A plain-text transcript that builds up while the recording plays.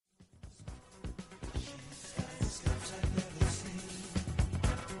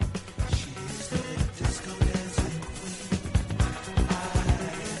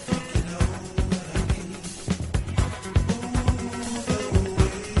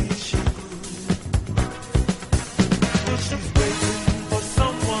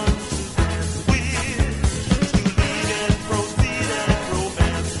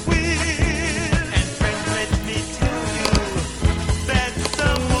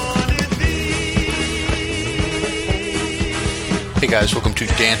Hey guys, welcome to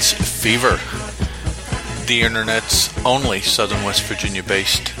Dance Fever, the internet's only Southern West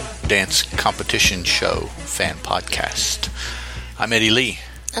Virginia-based dance competition show fan podcast. I'm Eddie Lee.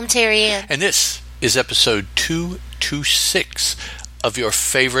 I'm Terry Ann. And this is episode 226 of your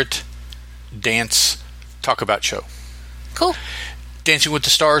favorite dance talk-about show. Cool. Dancing with the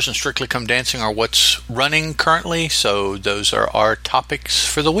Stars and Strictly Come Dancing are what's running currently, so those are our topics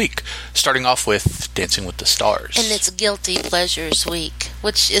for the week. Starting off with Dancing with the Stars. And it's Guilty Pleasures Week,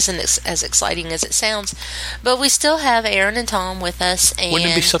 which isn't as exciting as it sounds. But we still have Aaron and Tom with us. And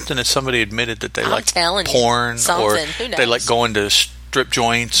wouldn't it be something if somebody admitted that they like porn or they like going to strip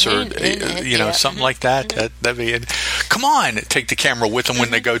joints or something like that? That'd be it. Come on, take the camera with them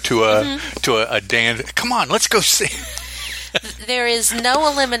when they go to a dance. Come on, let's go see. There is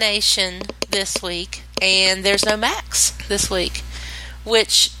no elimination this week, and there's no max this week,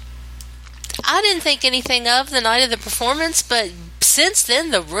 which I didn't think anything of the night of the performance, but since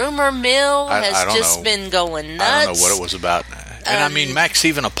then the rumor mill has just been going nuts. I don't know what it was about. And I mean, Max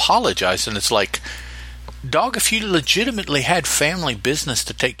even apologized, and it's like, dog, if you legitimately had family business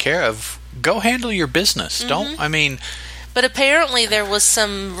to take care of, go handle your business. But apparently there was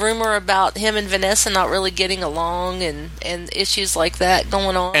some rumor about him and Vanessa not really getting along and issues like that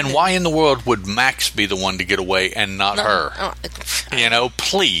going on. And why in the world would Max be the one to get away and not her?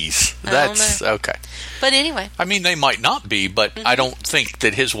 Please. That's okay. But anyway. I mean, they might not be, but I don't think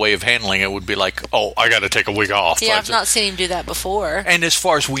that his way of handling it would be like, oh, I got to take a week off. Yeah, I've not seen him do that before. And as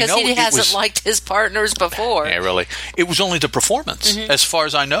far as we know, because he hasn't liked his partners before. Yeah, really. It was only the performance. As far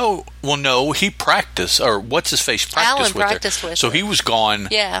as I know, he practiced, or what's-his-face practiced with her. So he was gone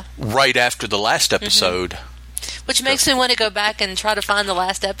right after the last episode. Which makes me want to go back and try to find the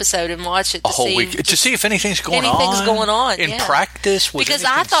last episode and watch it to see if anything's going on in practice. Because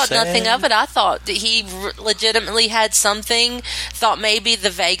I thought nothing of it. I thought that he legitimately had something. Thought maybe the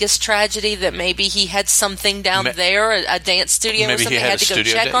Vegas tragedy, that maybe he had something down there, a dance studio or something. He had to go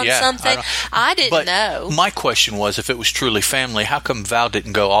check on something. I didn't know. My question was, if it was truly family, how come Val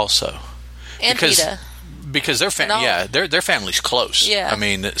didn't go also? And Peter. Because their their family's close. Yeah. I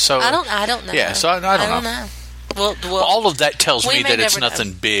mean, so I don't know. Yeah, so I don't know. Well, all of that tells me that it's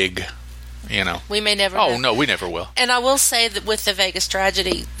nothing big, We may never know. Oh, no, we never will. And I will say that with the Vegas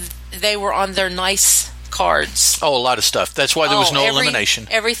tragedy, they were on their nice cards. Oh, a lot of stuff. That's why there was no elimination.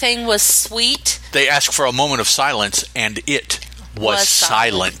 Everything was sweet. They asked for a moment of silence, and it was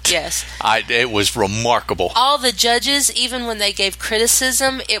silent. Yes. It was remarkable. All the judges, even when they gave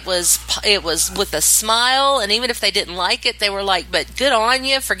criticism, it was with a smile, and even if they didn't like it, they were like, but good on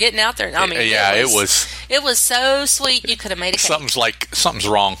you for getting out there. I mean, it was so sweet, you could have made a cake. Something's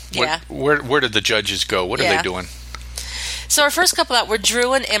wrong. Yeah. Where did the judges go? What are they doing? So our first couple out were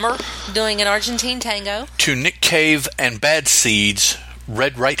Drew and Emmer doing an Argentine tango. To Nick Cave and Bad Seeds,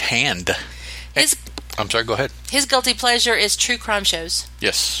 Red Right Hand. I'm sorry, go ahead. His guilty pleasure is true crime shows.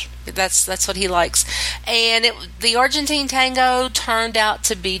 Yes. That's what he likes. And the Argentine tango turned out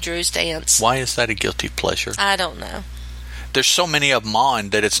to be Drew's dance. Why is that a guilty pleasure? I don't know. There's so many of them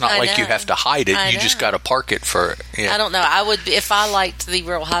on that it's not like you have to hide it. You just got to park it for... Yeah. I don't know. I would be, if I liked the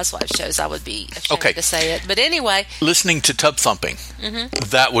Real Housewives shows, I would be ashamed to say it. But anyway... Listening to Tub Thumping,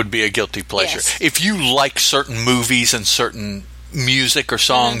 that would be a guilty pleasure. Yes. If you like certain movies and certain music or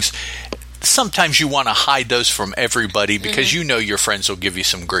songs... Sometimes you want to hide those from everybody because you know your friends will give you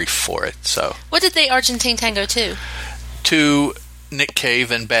some grief for it. So, what did the Argentine tango to? To Nick Cave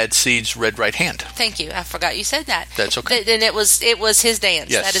and Bad Seeds' Red Right Hand. Thank you. I forgot you said that. That's okay. And it was his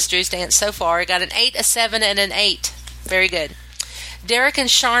dance. Yes. That is Drew's dance so far. It got an 8, a 7, and an 8. Very good. Derek and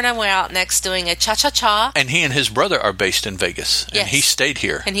Sharna were out next doing a cha-cha-cha. And he and his brother are based in Vegas. Yes. And he stayed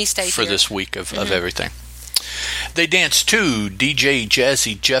here. For this week of everything. They danced to DJ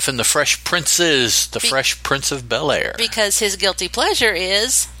Jazzy Jeff and the Fresh Princes, the Fresh Prince of Bel-Air. Because his guilty pleasure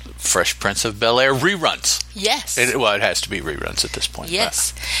is... Fresh Prince of Bel-Air reruns. Yes. It has to be reruns at this point.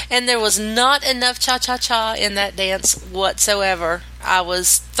 Yes. And there was not enough cha-cha-cha in that dance whatsoever. I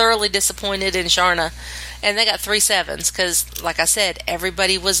was thoroughly disappointed in Sharna. And they got 3 7s because, like I said,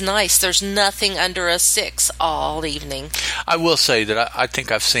 everybody was nice. There's nothing under a 6 all evening. I will say that I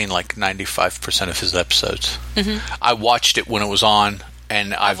think I've seen like 95% of his episodes. I watched it when it was on,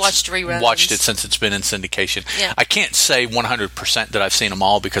 and I've watched reruns. Watched it since it's been in syndication. Yeah. I can't say 100% that I've seen them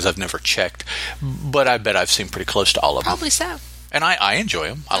all because I've never checked, but I bet I've seen pretty close to all of them. Probably so. And I enjoy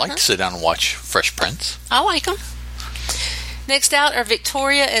them. I like to sit down and watch Fresh Prince. I like them. Next out are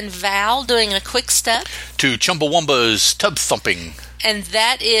Victoria and Val doing a quick step. To Chumbawamba's Tub Thumping. And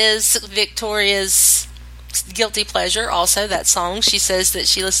that is Victoria's guilty pleasure also, that song. She says that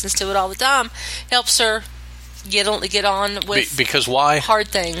she listens to it all the time. Helps her get on with because why? Hard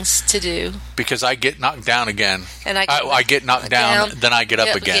things to do. Because I get knocked down again. And I get knocked down, then I get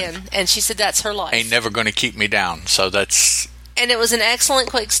up again. And she said that's her life. Ain't never going to keep me down. So that's... And it was an excellent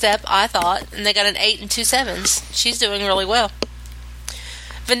quick step, I thought. And they got an 8 and 2 7s. She's doing really well.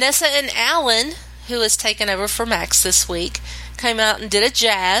 Vanessa and Alan, who has taken over for Max this week, came out and did a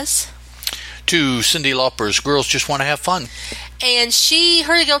jazz. To Cyndi Lauper's Girls Just Want to Have Fun. And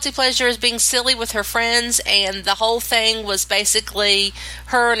her guilty pleasure is being silly with her friends, and the whole thing was basically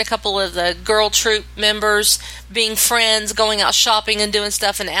her and a couple of the girl troupe members being friends, going out shopping and doing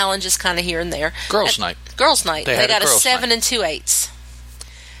stuff, and Alan just kind of here and there. Girls' night. They got a 7 and 2 8s.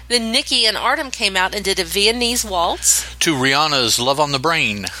 Then Nikki and Artem came out and did a Viennese waltz. To Rihanna's Love on the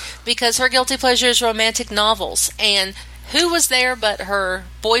Brain. Because her guilty pleasure is romantic novels, and who was there but her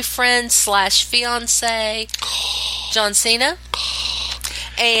boyfriend / fiance, John Cena?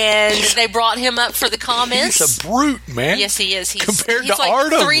 And they brought him up for the comments. He's a brute, man. Yes, he is. Compared he's to like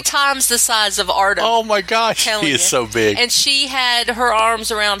Artem. 3 times the size of Artem. Oh, my gosh. He is so big. And she had her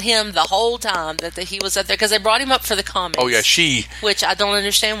arms around him the whole time that he was up there, because they brought him up for the comments. Oh, yeah, which I don't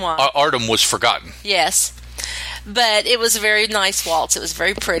understand why. Artem was forgotten. Yes. But it was a very nice waltz. It was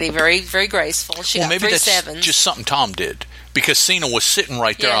very pretty, very, very graceful. She got maybe 3 that's 7s. just something Tom did. Because Cena was sitting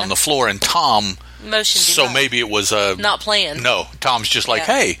right there on the floor, and Tom motioned him so up. Maybe it was not planned. No, Tom's just like,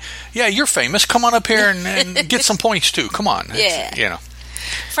 hey, yeah, you're famous. Come on up here and get some points too. Come on. Yeah.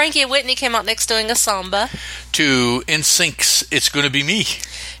 Frankie and Whitney came out next doing a samba. To NSYNC's It's Gonna Be Me.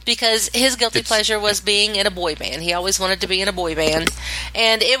 Because his guilty pleasure was being in a boy band. He always wanted to be in a boy band.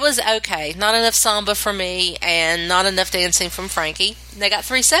 And it was okay. Not enough samba for me, and not enough dancing from Frankie. They got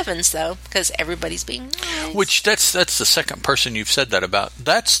 3 7s, though, because everybody's being nice. Which, that's the second person you've said that about.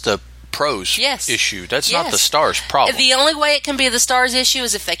 That's the pros issue. That's not the stars' problem. The only way it can be the stars' issue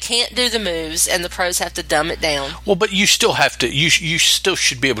is if they can't do the moves and the pros have to dumb it down. Well, but you still have to. You still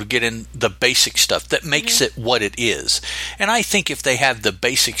should be able to get in the basic stuff that makes it what it is. And I think if they have the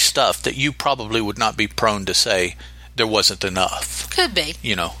basic stuff, that you probably would not be prone to say there wasn't enough. Could be.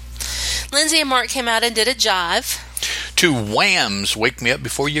 Lindsay and Mark came out and did a jive. To Wham's Wake Me Up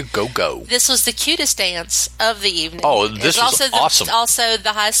Before You Go Go. This was the cutest dance of the evening. Oh, this was awesome. Also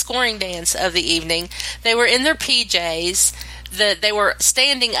the highest scoring dance of the evening. They were in their PJs. They were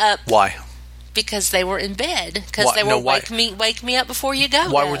standing up. Why? Because they were in bed. Because they were wake me up before you go.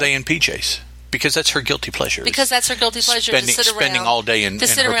 Why were they in PJs? Because that's her guilty pleasure. Because that's her guilty pleasure, to sit around. Spending all day in her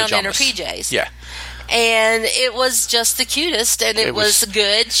pajamas. In her PJs. Yeah. And it was just the cutest, and it was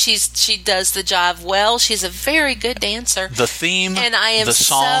good. She does the jive well. She's a very good dancer. The theme, and the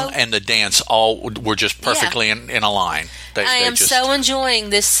song, and the dance all were just perfectly in a line. I am so enjoying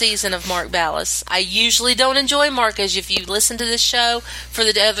this season of Mark Ballas. I usually don't enjoy Mark, as if you listen to this show for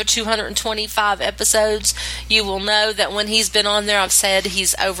the other 225 episodes, you will know that when he's been on there, I've said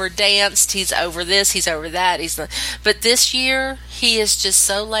he's over danced, he's over this, he's over that. But this year, he is just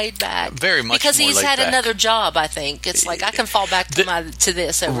so laid back. Very much because more he's laid had back. Another job. I think it's like I can fall back to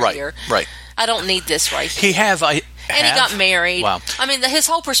this over here. Right. I don't need this right here. And he got married. Wow. I mean, his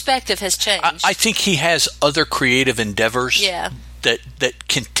whole perspective has changed. I think he has other creative endeavors that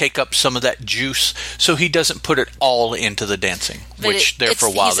can take up some of that juice, so he doesn't put it all into the dancing, for a while he's that's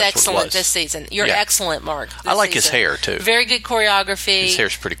what it was. Excellent this season. You're excellent, Mark. I like his hair, too. Very good choreography. His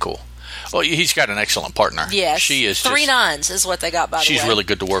hair's pretty cool. Well, he's got an excellent partner. Yes. She is 3 9s is what they got, by the way. She's really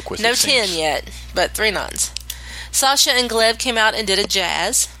good to work with. No 10 yet, but 3 9s. Sasha and Gleb came out and did a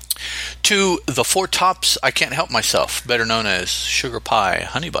jazz. To the Four Tops, I Can't Help Myself, better known as Sugar Pie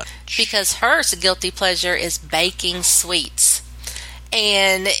Honey Bunch. Because her guilty pleasure is baking sweets.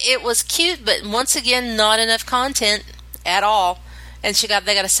 And it was cute, but once again, not enough content at all. And they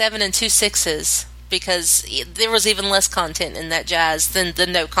got a 7 and 2 6s, because there was even less content in that jazz than the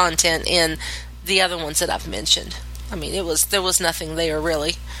no content in the other ones that I've mentioned. I mean, there was nothing there,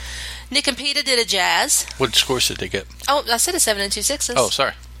 really. Nick and Peter did a jazz. What scores did they get? Oh, I said a 7 and 2 6s. Oh,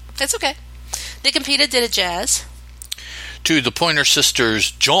 sorry. That's okay. Nick and Peter did a jazz. To the Pointer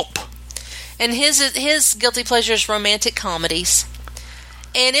Sisters, Jump. And his guilty pleasure is romantic comedies.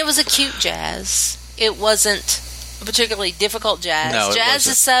 And it was a cute jazz. It wasn't a particularly difficult jazz. No, jazz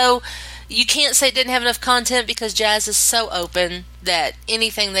is so... You can't say it didn't have enough content, because jazz is so open that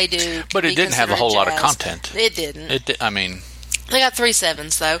anything they do... But it didn't have a whole lot of content. It didn't. I mean... They got 3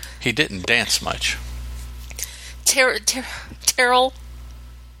 7s, though. He didn't dance much. Terrell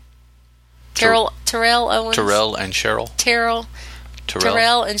Owens. Terrell and Cheryl. Terrell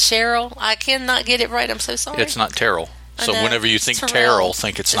and Cheryl. I cannot get it right. I'm so sorry. It's not Terrell. So whenever you think Terrell,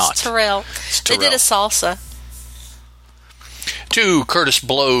 think it's not. Terrell. They did a salsa. 2, Curtis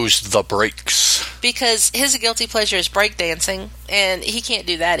blows the brakes. Because his guilty pleasure is breakdancing, and he can't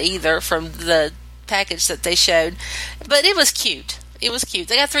do that either from the package that they showed. But it was cute. It was cute.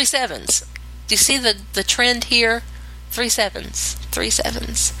 They got 3 7s. Do you see the trend here? 3 7s. 3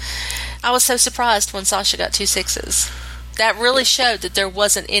 7s. I was so surprised when Sasha got 2 6s. That really showed that there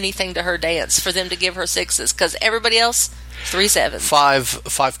wasn't anything to her dance for them to give her 6s, because everybody else, 3 7s.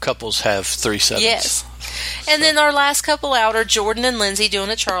 Five couples have 3 7s. Yes. And then our last couple out are Jordan and Lindsay doing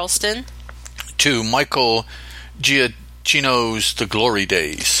a Charleston. 2, Michael Giacchino's The Glory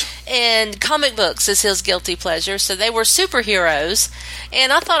Days. And comic books is his guilty pleasure, so they were superheroes,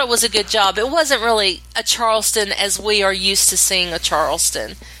 and I thought it was a good job. It wasn't really a Charleston as we are used to seeing a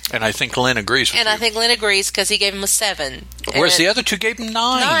Charleston. And I think Lynn agrees with you. And I think Lynn agrees because he gave him a 7. Whereas the other 2 gave him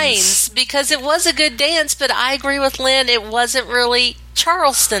 9s. 9s, because it was a good dance, but I agree with Lynn, it wasn't really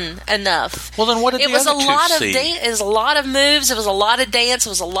Charleston enough. Well, then what did the other 2 see? It was a lot of moves, it was a lot of dance, it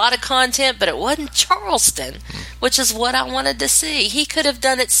was a lot of content, but it wasn't Charleston, which is what I wanted to see. He could have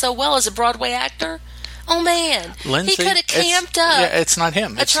done it so well as a Broadway actor. Oh, man. Lindsay, he could have camped up. Yeah, it's not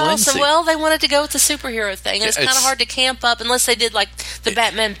him. It's Charleston. Lindsay. Well, they wanted to go with the superhero thing, and it's kind of hard to camp up unless they did like the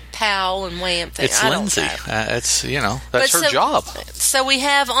Batman Pow and Wham thing. It's Lindsay. It's, that's her job. So we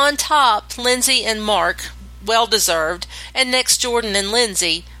have on top Lindsay and Mark, well-deserved, and next Jordan and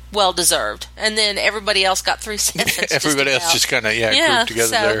Lindsay, well-deserved. And then everybody else got 3 7s. Everybody else just kind of, grouped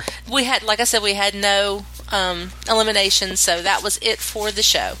together there. We had, like I said, we had no eliminations, so that was it for the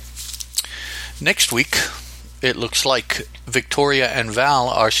show. Next week, it looks like Victoria and Val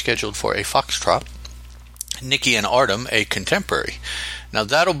are scheduled for a foxtrot. Nikki and Artem, a contemporary. Now,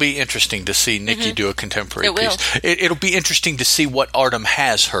 that'll be interesting to see Nikki do a contemporary piece. It'll be interesting to see what Artem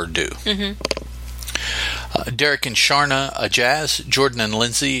has her do. Derek and Sharna, a jazz. Jordan and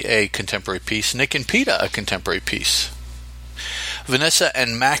Lindsay, a contemporary piece. Nick and Peta, a contemporary piece. Vanessa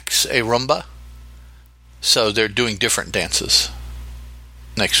and Max, a rumba. So they're doing different dances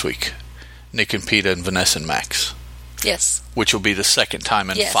next week. Nick and Peta and Vanessa and Max. Yes. Which will be the second time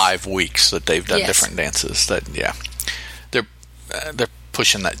in 5 weeks that they've done different dances. They're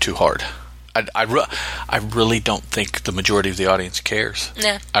pushing that too hard. I really don't think the majority of the audience cares.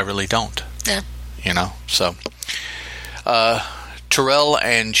 No. I really don't. No. So Terrell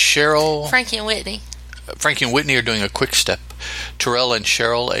and Cheryl, Frankie and Whitney are doing a quick step. Terrell and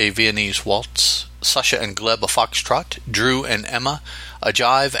Cheryl, a Viennese waltz. Sasha and Gleb, a foxtrot. Drew and Emma, a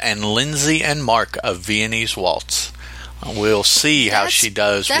jive. And Lindsay and Mark, a Viennese waltz. We'll see how she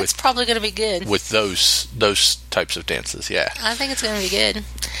does. That's probably going to be good with those types of dances. Yeah, I think it's going to be good.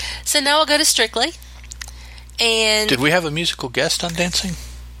 So now we'll go to Strictly. And did we have a musical guest on dancing?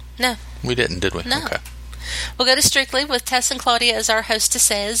 No, we didn't, did we? No. Okay. We'll go to Strictly with Tess and Claudia as our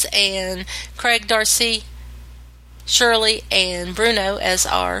hostesses, and Craig, Darcy, Shirley, and Bruno as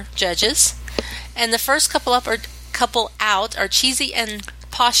our judges. And the first couple out are Cheesy and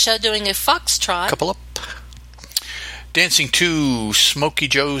Pasha doing a foxtrot. Couple up. Dancing to Smokey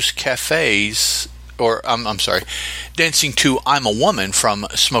Joe's Cafes, or I'm sorry, dancing to I'm a Woman from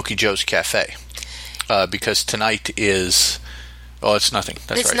Smokey Joe's Cafe, because tonight is. Oh, it's nothing.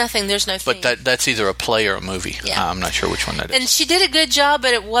 That's right. Nothing. There's no theme. But that's either a play or a movie. Yeah. I'm not sure which one that is. And she did a good job,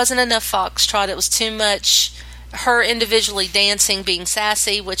 but it wasn't enough foxtrot. It was too much her individually dancing, being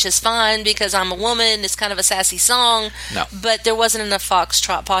sassy, which is fine because I'm a Woman. It's kind of a sassy song. No. But there wasn't enough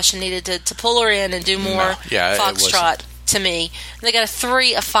foxtrot. Pasha needed to pull her in and do more foxtrot to me. And they got a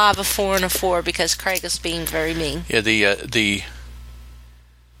 3, a 5, a 4, and a 4 because Craig is being very mean. Yeah, the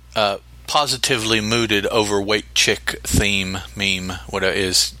positively mooded overweight chick theme meme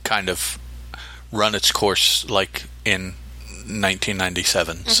is kind of run its course like in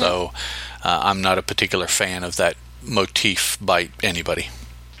 1997. So I'm not a particular fan of that motif by anybody.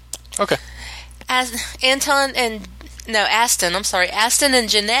 Okay. Aston and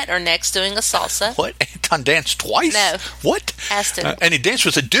Jeanette are next doing a salsa. What? Anton danced twice? No. What? Aston. And he danced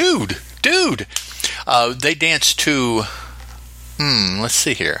with a dude. They danced to... let's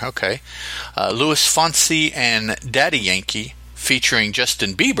see here. Okay. Louis Fonsi and Daddy Yankee featuring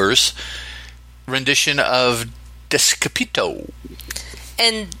Justin Bieber's rendition of Despacito.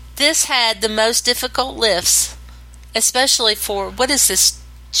 And this had the most difficult lifts, especially for, what is this,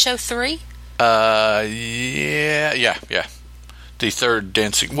 show 3? Yeah. The third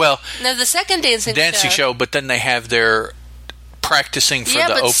dancing. Well, no, the second dancing show, but then they have their practicing for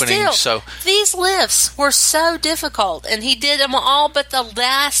the opening. Still, so these lifts were so difficult, and he did them all but the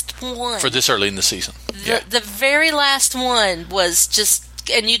last one. For this early in the season. The very last one was just...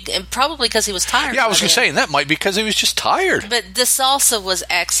 And probably because he was tired. Yeah, I was going to say, and that might be because he was just tired. But the salsa was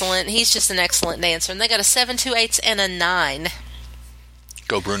excellent. He's just an excellent dancer. And they got a 7, 2, 8, and a 9.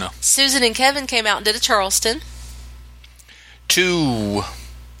 Go Bruno. Susan and Kevin came out and did a Charleston. To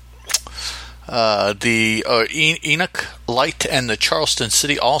the Enoch Light and the Charleston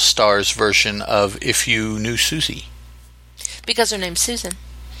City All-Stars version of If You Knew Susie. Because her name's Susan.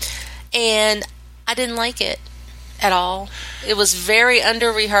 And I didn't like it at all. It was very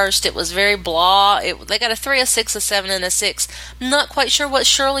under-rehearsed. It was very blah. They got a 3, a 6, a 7, and a 6. I'm not quite sure what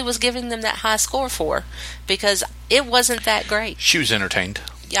Shirley was giving them that high score for, because it wasn't that great. She was entertained.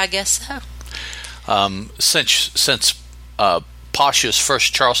 Yeah, I guess so. Since Pasha's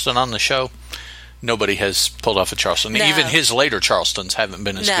first Charleston on the show, nobody has pulled off a Charleston. No. Even his later Charlestons haven't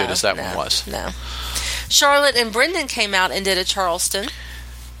been as good as that one was. No. Charlotte and Brendan came out and did a Charleston.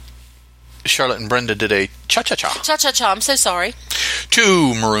 Charlotte and Brenda did a cha-cha-cha. Cha-cha-cha, I'm so sorry.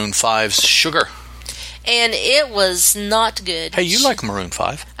 To Maroon 5's Sugar. And it was not good. Hey, you like Maroon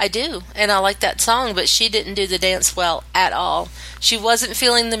 5? I do, and I like that song, but she didn't do the dance well at all. She wasn't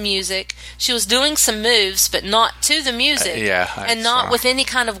feeling the music. She was doing some moves, but not to the music. And not with any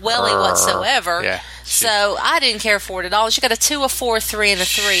kind of welly whatsoever. Yeah. So I didn't care for it at all. She got a 2, a 4, a 3, and a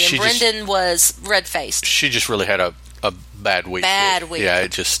 3, and Brendan was red-faced. She just really had a bad week. Bad week. Yeah, it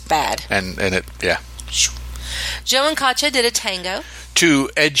just... Bad. And it, yeah. Joe and Katya did a tango.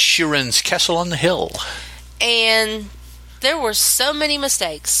 To Ed Sheeran's Castle on the Hill. And there were so many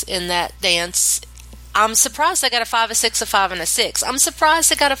mistakes in that dance. I'm surprised I got a 5, a 6, a 5, and a 6. I'm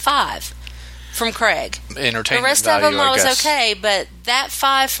surprised I got a 5 from Craig. Entertainment the rest value, of them I was guess. okay, but that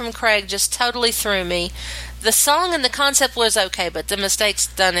 5 from Craig just totally threw me. The song and the concept was okay, but the mistakes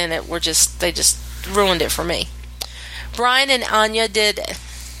done in it were they just ruined it for me. Brian and Anya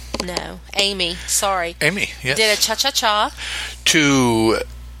Amy, yes. did a cha-cha-cha. To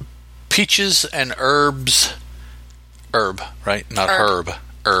Peaches and Herb's, right? Not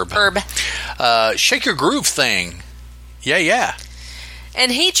Herb. Shake Your Groove Thing. Yeah.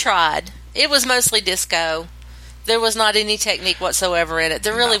 And he tried. It was mostly disco. There was not any technique whatsoever in it.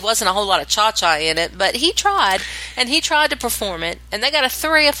 There really wasn't a whole lot of cha-cha in it, but he tried, and he tried to perform it, and they got a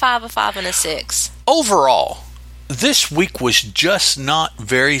 3, a 5, a 5, and a 6. Overall, this week was just not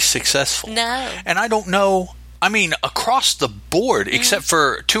very successful. No. And I don't know, I mean, across the board, except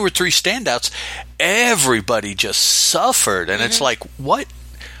for 2 or 3 standouts, everybody just suffered. And it's like, what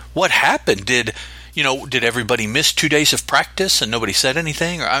happened? Did everybody miss 2 days of practice and nobody said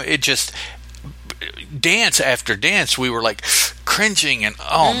anything? Or it just, dance after dance, we were like cringing and,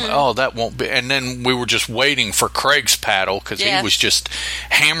 that won't be. And then we were just waiting for Craig's paddle because he was just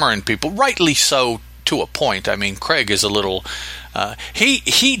hammering people, rightly so. To a point. I mean, Craig is a little...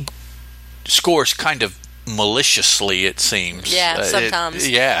 he scores kind of maliciously, it seems. Yeah, sometimes.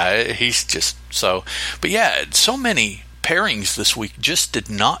 He's just so... But yeah, so many pairings this week just did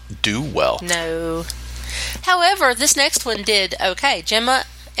not do well. No. However, this next one did okay. Gemma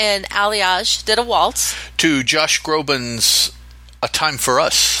and Alliage did a waltz. To Josh Groban's A Time for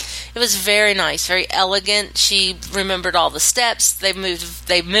Us. It was very nice, very elegant. She remembered all the steps. They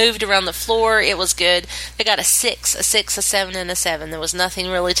moved around the floor. It was good. They got a 6, a 6, a 7, and a 7. There was nothing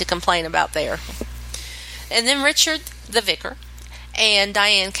really to complain about there. And then Richard, the vicar, and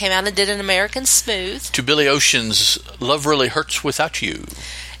Diane came out and did an American Smooth. To Billy Ocean's Love Really Hurts Without You.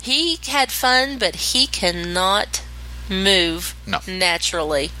 He had fun, but he cannot move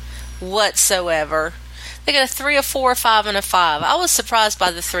naturally whatsoever. They got a 3, a 4, a 5, and a 5. I was surprised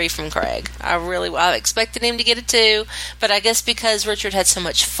by the 3 from Craig. I expected him to get a 2, but I guess because Richard had so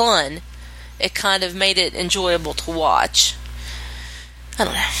much fun, it kind of made it enjoyable to watch. I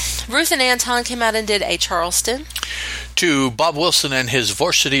don't know. Ruth and Anton came out and did a Charleston. To Bob Wilson and his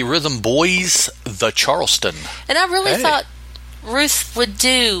Varsity Rhythm Boys, The Charleston. And I really thought Ruth would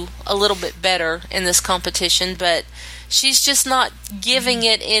do a little bit better in this competition, but she's just not giving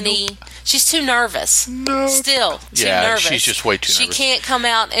it any... She's too nervous. No. Still too nervous. She's just way too nervous. She can't come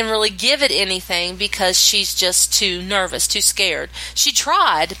out and really give it anything because she's just too nervous, too scared. She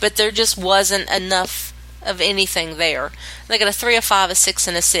tried, but there just wasn't enough of anything there. They got a 3, a 5, a 6,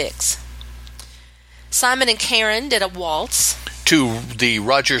 and a 6. Simon and Karen did a waltz. To the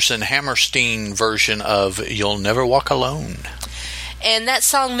Rodgers and Hammerstein version of You'll Never Walk Alone. And that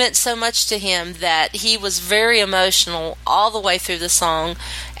song meant so much to him that he was very emotional all the way through the song.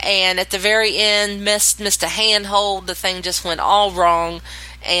 And at the very end, missed a handhold. The thing just went all wrong.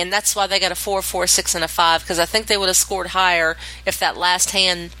 And that's why they got a 4, 4, 6, and a 5. Because I think they would have scored higher if that last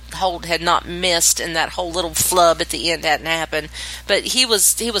handhold had not missed and that whole little flub at the end hadn't happened. But he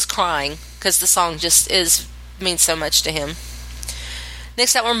was crying because the song just means so much to him.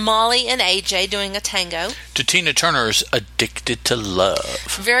 Next up were Molly and AJ doing a tango. To Tina Turner's Addicted to Love.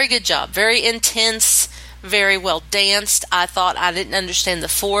 Very good job. Very intense, very well danced. I thought I didn't understand the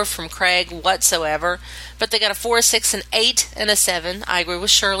 4 from Craig whatsoever, but they got a 4, a 6, an 8, and a 7. I agree with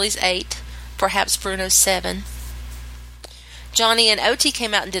Shirley's 8, perhaps Bruno's 7. Johnny and Oti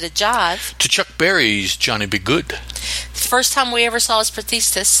came out and did a jive. To Chuck Berry's Johnny Be Good. The first time we ever saw his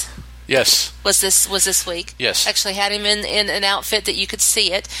Pratistas. Yes. Was this week. Yes. Actually had him in an outfit that you could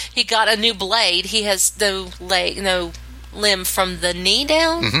see it. He got a new blade. He has no limb from the knee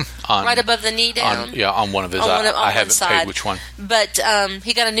down, right above the knee down. On one of his. I haven't paid which one. But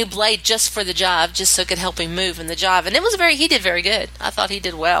he got a new blade just for the jive, just so it could help him move in the jive. And he did very good. I thought he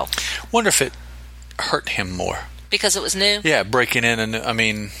did well. Wonder if it hurt him more. Because it was new? Yeah, breaking in, and I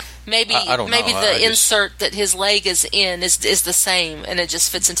mean... Maybe I don't know. Maybe the insert that his leg is in is the same, and it just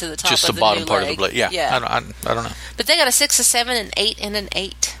fits into the top just of the bottom part leg. of the blade. Yeah. I don't know. But they got a 6, a 7, an 8, and an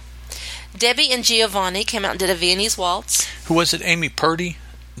 8. Debbie and Giovanni came out and did a Viennese waltz. Who was it? Amy Purdy?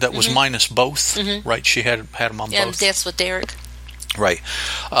 That was minus both, right? She had them on both. And danced with Derek. Right.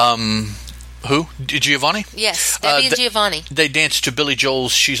 Who? Giovanni? Yes, Debbie and Giovanni. They danced to Billy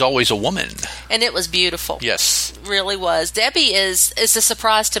Joel's She's Always a Woman. And it was beautiful. Yes. It really was. Debbie is a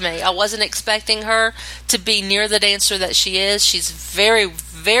surprise to me. I wasn't expecting her to be near the dancer that she is. She's very,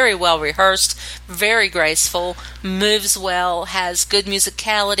 very well rehearsed, very graceful, moves well, has good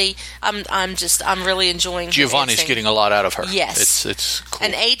musicality. I'm really enjoying her Giovanni's dancing. Getting a lot out of her. Yes. It's cool.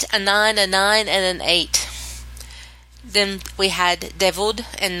 An 8, a 9, a 9, and an 8. Then we had Davud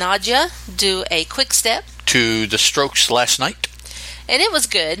and Nadia do a quick step to the Strokes Last Night. And it was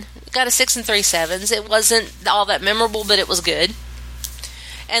good. Got a 6 and 3/7. It wasn't all that memorable, but it was good.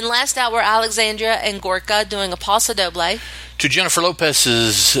 And last out were Alexandria and Gorka doing a Paso Doble. To Jennifer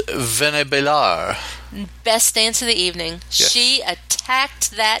Lopez's Vene Bailar. Best dance of the evening. Yes. She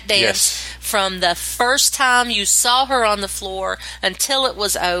attacked that dance from the first time you saw her on the floor until it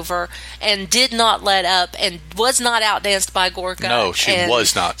was over, and did not let up, and was not outdanced by Gorka. No, she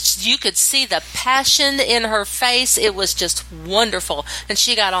was not. You could see the passion in her face. It was just wonderful. And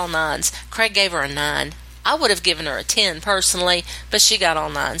she got all 9s. Craig gave her a 9. I would have given her a 10 personally, but she got all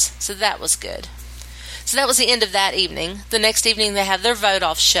 9s. So that was good. So that was the end of that evening. The next evening they have their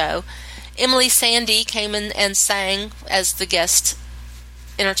vote-off show. Emily Sandé came in and sang as the guest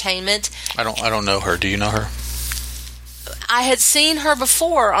entertainment. I don't know her. Do you know her? I had seen her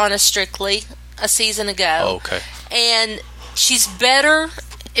before on a Strictly a season ago. Oh, okay. And she's better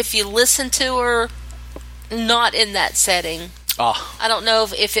if you listen to her not in that setting. Oh. I don't know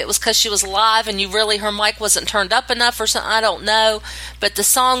if it was because she was live and her mic wasn't turned up enough or something. I don't know. But the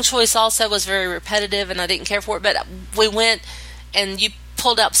song choice also was very repetitive, and I didn't care for it. But we went, and you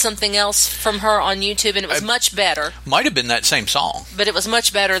pulled up something else from her on YouTube, and it was much better. Might have been that same song. But it was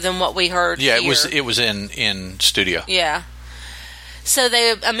much better than what we heard here. It was in studio. Yeah. So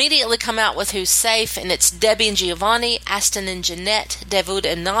they immediately come out with Who's Safe, and it's Debbie and Giovanni, Aston and Jeanette, Davud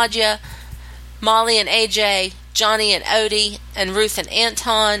and Nadia, Molly and AJ, Johnny and Odie, and Ruth and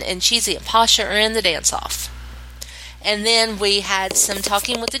Anton, and Cheesy and Pasha are in the dance-off. And then we had some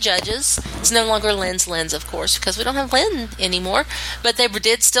talking with the judges. It's no longer Lynn's, of course, because we don't have Lynn anymore. But they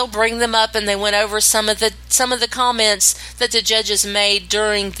did still bring them up, and they went over some of the comments that the judges made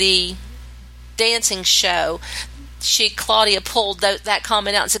during the dancing show. Claudia pulled that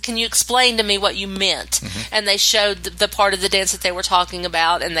comment out and said, "Can you explain to me what you meant?" And they showed the part of the dance that they were talking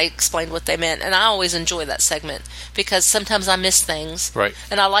about, and they explained what they meant. And I always enjoy that segment because sometimes I miss things, right?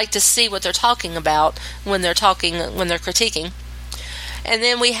 And I like to see what they're talking about when they're critiquing. And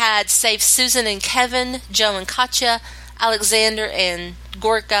then we had Save Susan and Kevin, Joe and Katya, Alexander and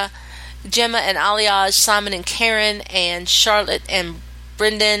Gorka, Gemma and Aliaj, Simon and Karen, and Charlotte and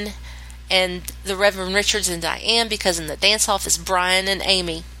Brendan, and the Reverend Richards and Diane, because in the dance-off is Brian and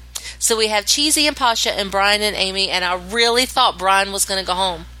Amy. So we have Cheesy and Pasha and Brian and Amy, and I really thought Brian was going to go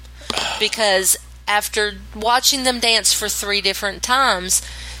home. Because after watching them dance for 3 different times,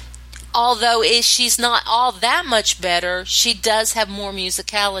 although she's not all that much better, she does have more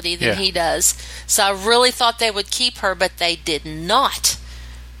musicality than he does. So I really thought they would keep her, but they did not.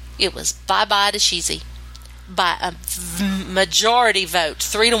 It was bye-bye to Cheesy. By a majority vote,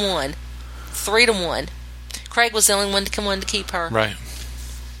 3-1. 3-1. Craig was the only one to keep her. Right.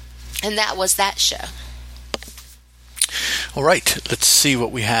 And that was that show. All right. Let's see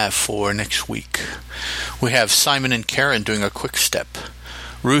what we have for next week. We have Simon and Karen doing a quick step.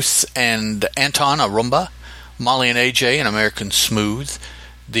 Ruth and Anton, a rumba. Molly and AJ, an American smooth.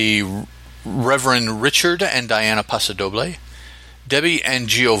 The Reverend Richard and Diana Paso Doble. Debbie and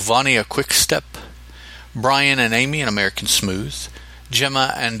Giovanni, a quick step. Brian and Amy, an American smooth.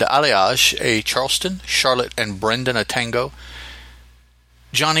 Gemma and Aliaj, a Charleston. Charlotte and Brendan, a tango.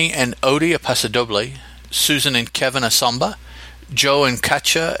 Johnny and Odie, a Paso Doble. Susan and Kevin, a samba. Joe and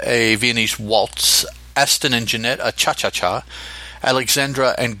Katja, a Viennese waltz. Aston and Jeanette, a cha-cha-cha.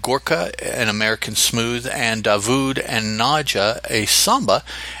 Alexandra and Gorka, an American smooth. And Davoud and Nadja, a samba.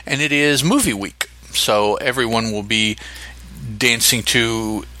 And it is movie week. So everyone will be dancing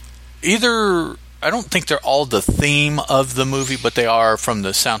to either... I don't think they're all the theme of the movie, but they are from the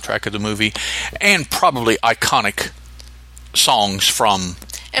soundtrack of the movie. And probably iconic songs from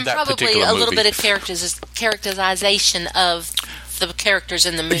and that probably particular a movie. little bit of characterization of the characters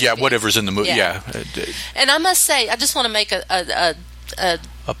in the movie. Yeah, whatever's in the movie. Yeah. And I must say, I just want to make a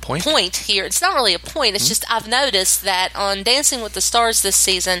point here. It's not really a point. It's just I've noticed that on Dancing with the Stars this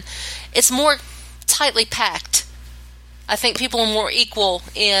season, it's more tightly packed. I think people are more equal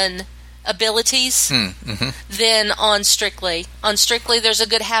in abilities than on Strictly. On Strictly, there's a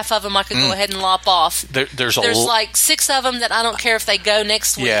good half of them I could go ahead and lop off. There's like 6 of them that I don't care if they go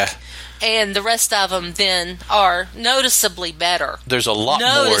next week. Yeah. And the rest of them then are noticeably better. There's a lot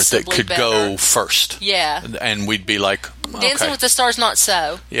more that could go first. Yeah. And we'd be like, okay. Dancing with the Stars, not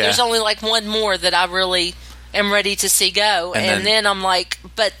so. Yeah. There's only like one more that I really am ready to see go. And then I'm like,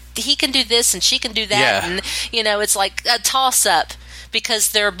 but he can do this and she can do that. Yeah. And, it's like a toss-up.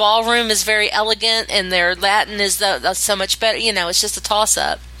 Because their ballroom is very elegant and their Latin is so much better. It's just a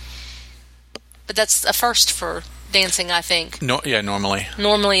toss-up. But that's a first for dancing, I think. Normally.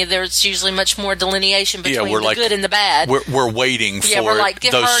 Normally, there's usually much more delineation between the like, good and the bad. We're waiting for we're like,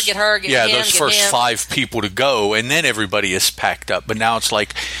 get those, her, get him, those first 5 people to go, and then everybody is packed up. But now it's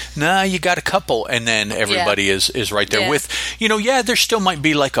like, nah, you got a couple, and then everybody is right there with, there still might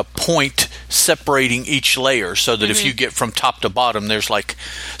be like a point separating each layer, so that if you get from top to bottom, there's like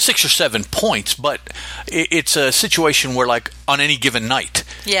 6 or 7 points, but it's a situation where like on any given night,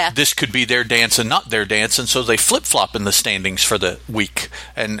 this could be their dance and not their dance, and so they flip-flop in the standings for the week.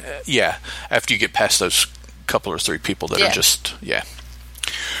 And after you get past those couple or 3 people that are just all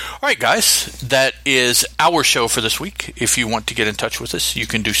right, guys, that is our show for this week. If you want to get in touch with us, you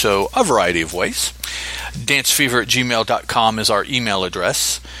can do so a variety of ways. dancefever@gmail.com is our email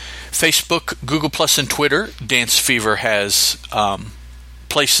address. Facebook, Google Plus, and Twitter. Dance Fever has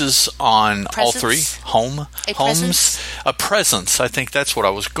places on all 3. A presence. I think that's what I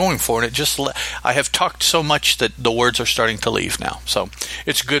was going for, and it just I have talked so much that the words are starting to leave now. So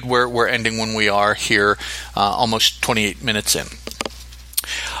it's good we're ending when we are here, almost 28 minutes in.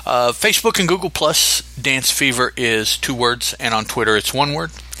 Facebook and Google Plus, Dance Fever is 2 words, and on Twitter it's 1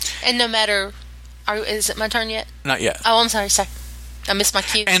 word. And no matter, is it my turn yet? Not yet. Oh, I'm sorry. I missed my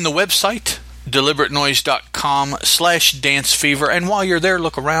cue. And the website, deliberatenoise.com/dancefever. And while you're there,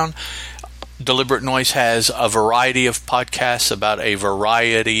 look around. Deliberate Noise has a variety of podcasts about a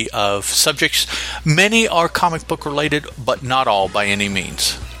variety of subjects. Many are comic book related, but not all by any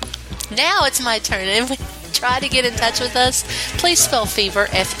means. Now it's my turn. And try to get in touch with us. Please spell fever,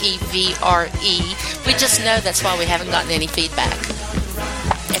 Fevre. We just know that's why we haven't gotten any feedback.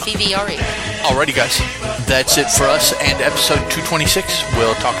 Fevre. Alrighty, guys. That's it for us and episode 226.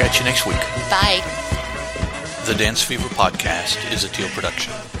 We'll talk at you next week. Bye. The Dance Fever podcast is a Teal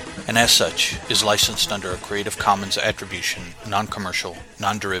production, and as such is licensed under a Creative Commons Attribution, Non-Commercial,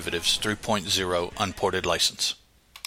 Non-Derivatives 3.0 Unported license.